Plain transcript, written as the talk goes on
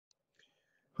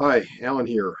Hi, Alan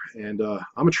here, and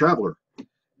I'm a traveler,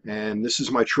 and this is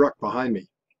my truck behind me.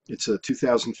 It's a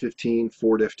 2015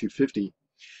 Ford F-250,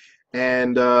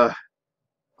 and I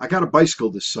got a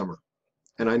bicycle this summer,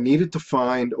 and I needed to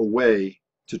find a way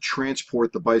to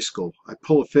transport the bicycle. I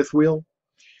pull a fifth wheel.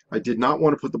 I did not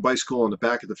want to put the bicycle on the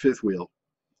back of the fifth wheel,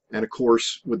 and of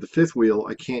course, with the fifth wheel,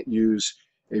 I can't use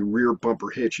a rear bumper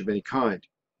hitch of any kind.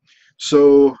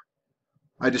 So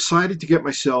I decided to get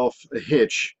myself a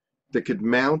hitch that could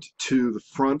mount to the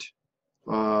front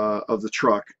of the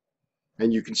truck,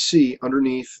 and you can see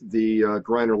underneath the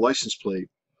grinder license plate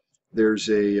there's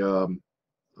a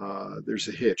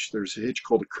hitch. There's a hitch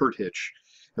called a Kurt hitch,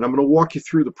 and I'm going to walk you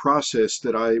through the process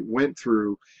that I went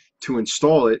through to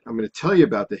install it. I'm going to tell you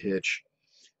about the hitch,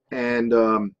 and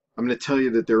I'm going to tell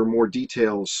you that there are more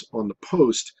details on the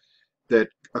post that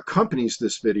accompanies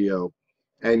this video,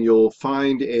 and you'll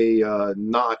find a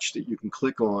notch that you can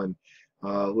click on.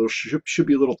 Should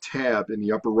be a little tab in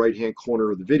the upper right hand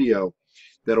corner of the video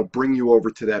that'll bring you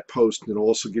over to that post, and it'll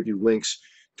also give you links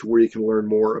to where you can learn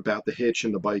more about the hitch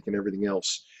and the bike and everything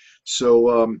else.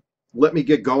 So let me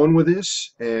get going with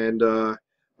this, and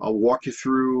I'll walk you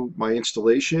through my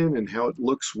installation and how it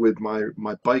looks with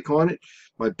my bike on it.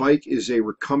 My bike is a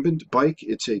recumbent bike.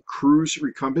 It's a cruise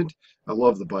recumbent. I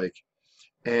love the bike.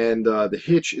 And the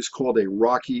hitch is called a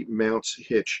Rocky Mounts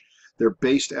hitch. They're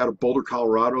based out of Boulder,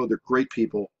 Colorado. They're great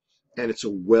people, and it's a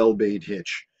well-made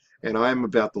hitch. And I'm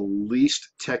about the least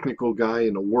technical guy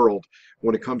in the world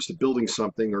when it comes to building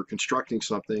something or constructing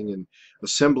something and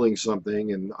assembling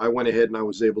something. And I went ahead and I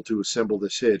was able to assemble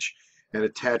this hitch and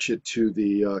attach it to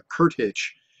the Kurt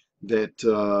hitch that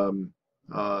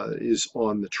is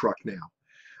on the truck now.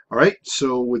 All right,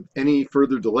 so with any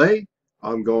further delay,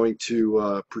 I'm going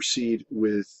to proceed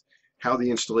with how the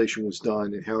installation was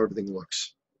done and how everything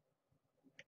looks.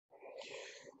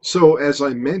 So as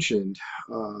I mentioned,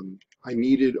 I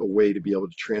needed a way to be able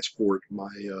to transport my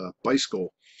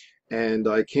bicycle, and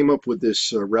I came up with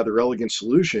this rather elegant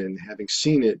solution, having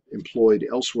seen it employed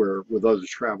elsewhere with other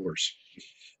travelers.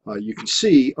 You can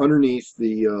see underneath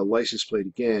the license plate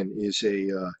again is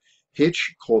a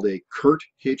hitch called a Kurt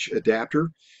hitch adapter.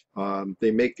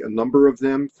 They make a number of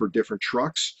them for different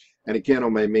trucks. And again,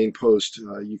 on my main post,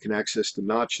 you can access the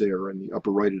notch there in the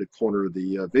upper right of the corner of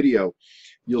the video.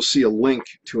 You'll see a link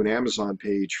to an Amazon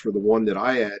page for the one that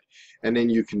I had, and then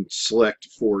you can select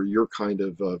for your kind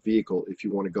of vehicle if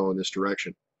you want to go in this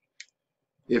direction.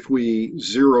 If we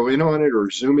zero in on it or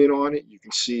zoom in on it, you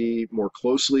can see more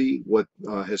closely what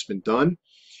has been done.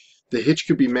 The hitch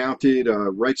could be mounted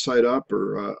right side up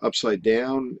or upside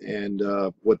down, and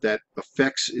what that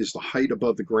affects is the height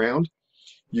above the ground.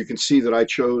 You can see that I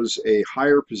chose a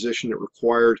higher position that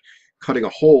required cutting a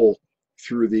hole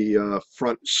through the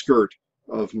front skirt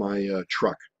of my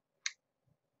truck.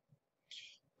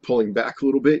 Pulling back a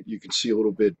little bit, you can see a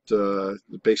little bit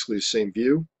basically the same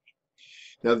view.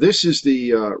 Now this is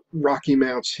the Rocky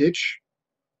Mounts hitch.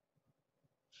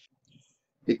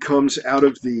 It comes out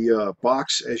of the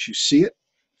box as you see it.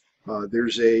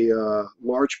 There's a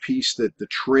large piece that the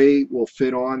tray will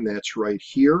fit on. That's right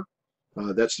here.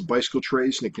 That's the bicycle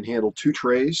trays, and it can handle 2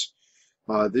 trays.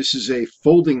 This is a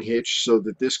folding hitch so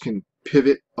that this can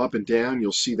pivot up and down.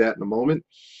 You'll see that in a moment.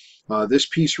 This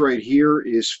piece right here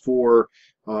is for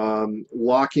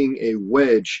locking a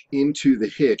wedge into the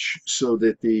hitch so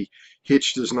that the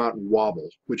hitch does not wobble,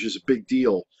 which is a big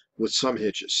deal with some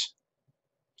hitches.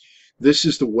 This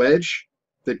is the wedge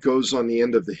that goes on the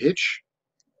end of the hitch,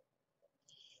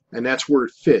 and that's where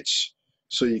it fits.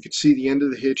 So you can see the end of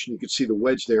the hitch, and you can see the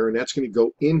wedge there, and that's going to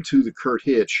go into the Kurt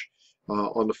hitch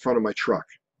on the front of my truck.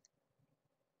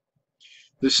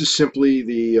 This is simply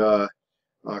the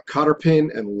cotter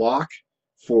pin and lock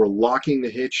for locking the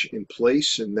hitch in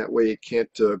place, and that way it can't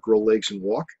grow legs and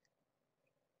walk.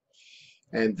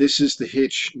 And this is the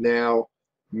hitch now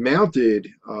mounted,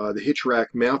 the hitch rack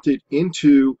mounted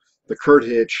into the Kurt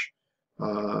hitch.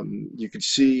 You can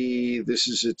see this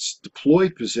is its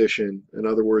deployed position, in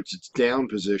other words, its down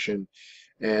position,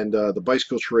 and the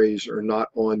bicycle trays are not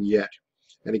on yet.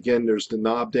 And again, there's the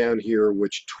knob down here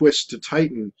which twists to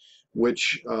tighten,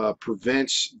 which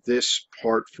prevents this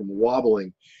part from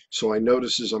wobbling. So I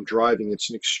notice as I'm driving, it's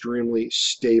an extremely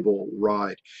stable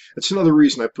ride. That's another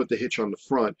reason I put the hitch on the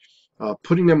front.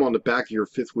 Putting them on the back of your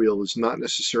fifth wheel is not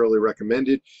necessarily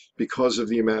recommended because of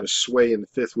the amount of sway in the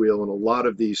fifth wheel, and a lot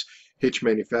of these hitch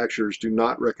manufacturers do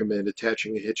not recommend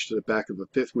attaching a hitch to the back of a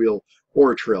fifth wheel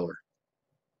or a trailer.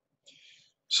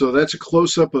 So that's a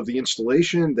close-up of the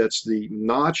installation. That's the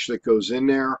notch that goes in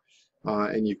there,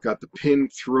 and you've got the pin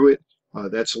through it.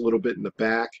 That's a little bit in the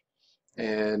back,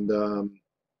 and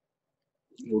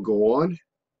we'll go on.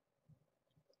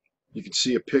 You can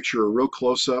see a picture, a real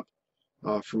close-up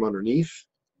from underneath.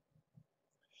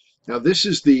 Now this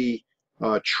is the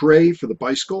tray for the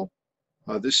bicycle.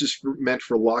 This is meant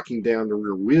for locking down the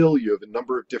rear wheel. You have a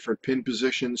number of different pin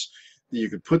positions that you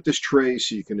can put this tray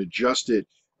so you can adjust it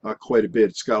quite a bit.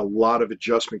 It's got a lot of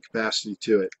adjustment capacity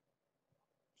to it.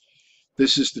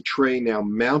 This is the tray now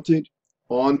mounted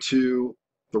onto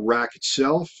the rack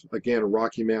itself. Again, a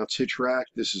Rocky Mounts hitch rack.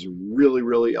 This is a really,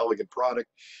 really elegant product.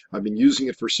 I've been using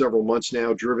it for several months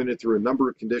now, driven it through a number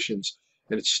of conditions,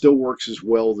 and it still works as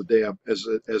well as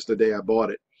the day I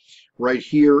bought it. Right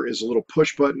here is a little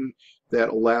push button that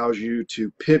allows you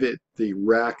to pivot the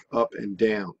rack up and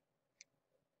down.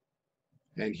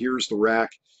 And here's the rack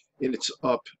in its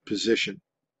up position.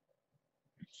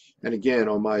 And again,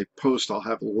 on my post, I'll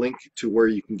have a link to where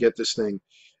you can get this thing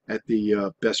at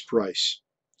the best price.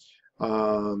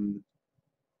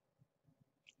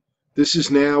 This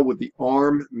is now with the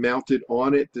arm mounted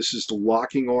on it. This is the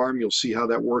locking arm. You'll see how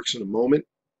that works in a moment.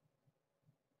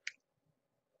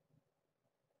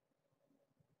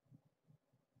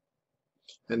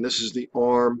 And this is the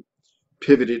arm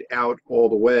pivoted out all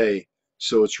the way,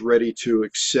 so it's ready to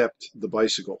accept the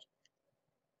bicycle.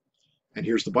 And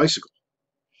here's the bicycle.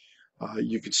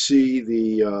 You can see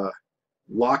the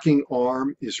locking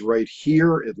arm is right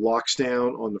here. It locks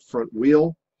down on the front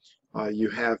wheel. You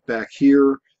have back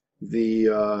here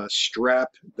the strap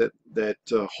that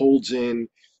holds in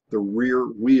the rear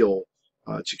wheel.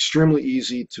 It's extremely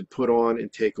easy to put on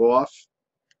and take off.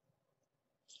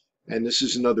 And this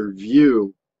is another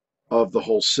view of the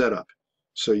whole setup.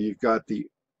 So you've got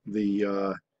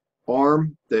the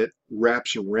arm that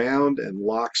wraps around and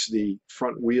locks the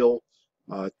front wheel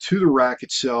to the rack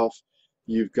itself.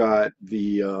 You've got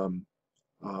the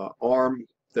arm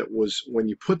that was, when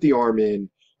you put the arm in,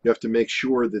 you have to make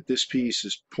sure that this piece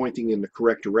is pointing in the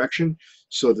correct direction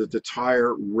so that the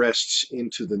tire rests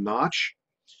into the notch.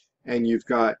 And you've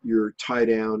got your tie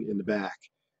down in the back.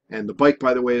 And the bike,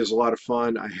 by the way, is a lot of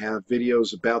fun. I have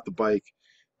videos about the bike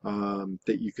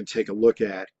that you can take a look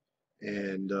at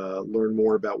and learn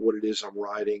more about what it is I'm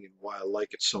riding and why I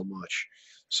like it so much.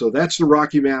 So that's the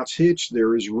Rocky Mounts hitch.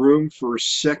 There is room for a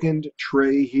second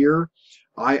tray here.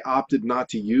 I opted not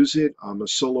to use it. I'm a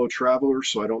solo traveler,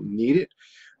 so I don't need it.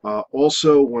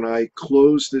 Also, when I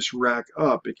close this rack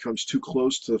up, it comes too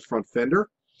close to the front fender,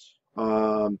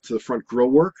 to the front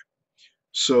grill work.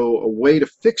 So a way to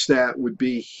fix that would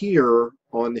be here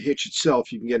on the hitch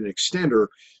itself. You can get an extender,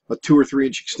 a 2 or 3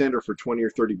 inch extender for 20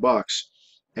 or 30 bucks,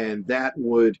 and that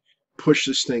would push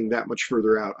this thing that much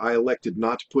further out. I elected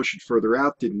not to push it further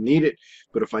out, didn't need it,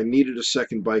 but if I needed a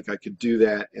second bike, I could do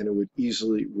that and it would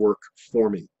easily work for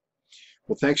me.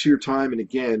 Well, thanks for your time, and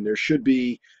again, there should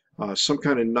be some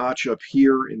kind of notch up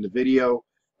here in the video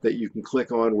that you can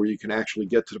click on where you can actually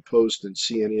get to the post and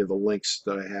see any of the links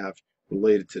that I have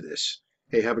related to this.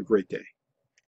 Hey, have a great day.